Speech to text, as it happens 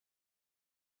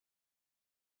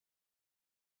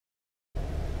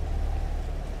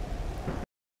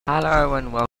Hello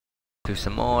and welcome to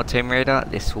some more Tomb Raider.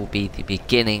 This will be the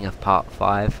beginning of part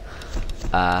 5,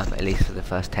 at least for the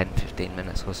first 10-15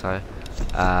 minutes or so.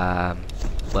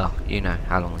 Well, you know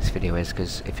how long this video is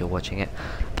because if you're watching it.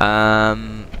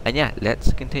 And yeah,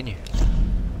 let's continue.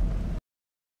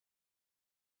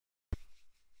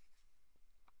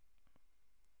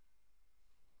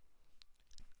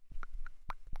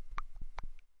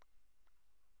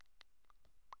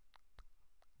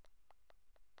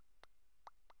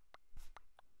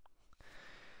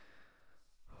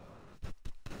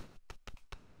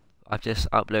 I've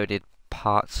just uploaded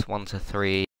parts 1 to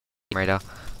 3 Tomb Raider.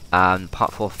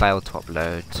 Part 4 failed to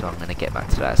upload, so I'm going to get back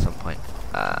to that at some point.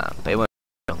 But it won't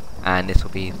be long. And this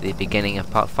will be the beginning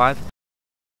of part 5.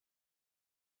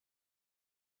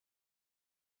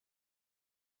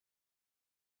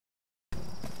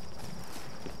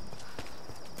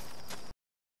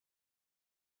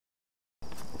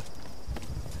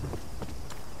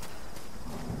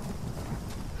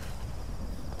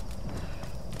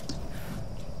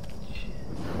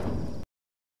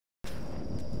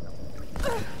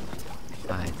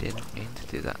 I didn't mean to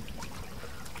do that.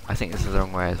 I think this is the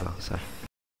wrong way as well, so.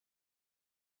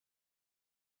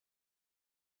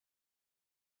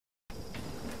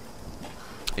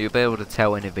 You'll be able to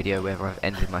tell in a video whether I've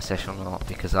ended my session or not,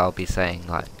 because I'll be saying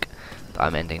like that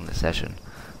I'm ending the session.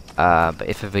 But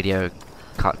if a video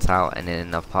cuts out and then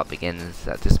another part begins,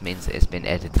 that just means that it's been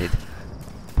edited.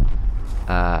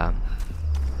 Because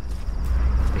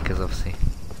obviously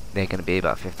they're going to be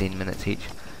about 15 minutes each.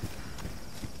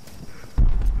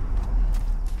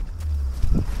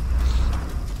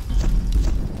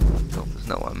 Oh, that's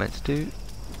not what I meant to do.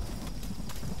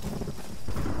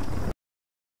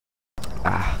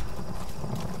 Ah.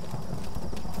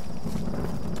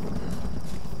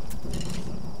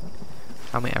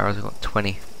 How many arrows have I got?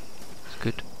 20. That's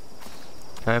good.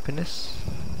 Can I open this?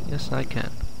 Yes, I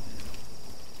can.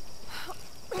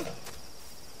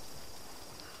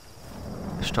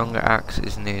 A stronger axe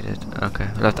is needed. Okay,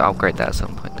 we'll have to upgrade that at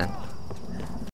some point then.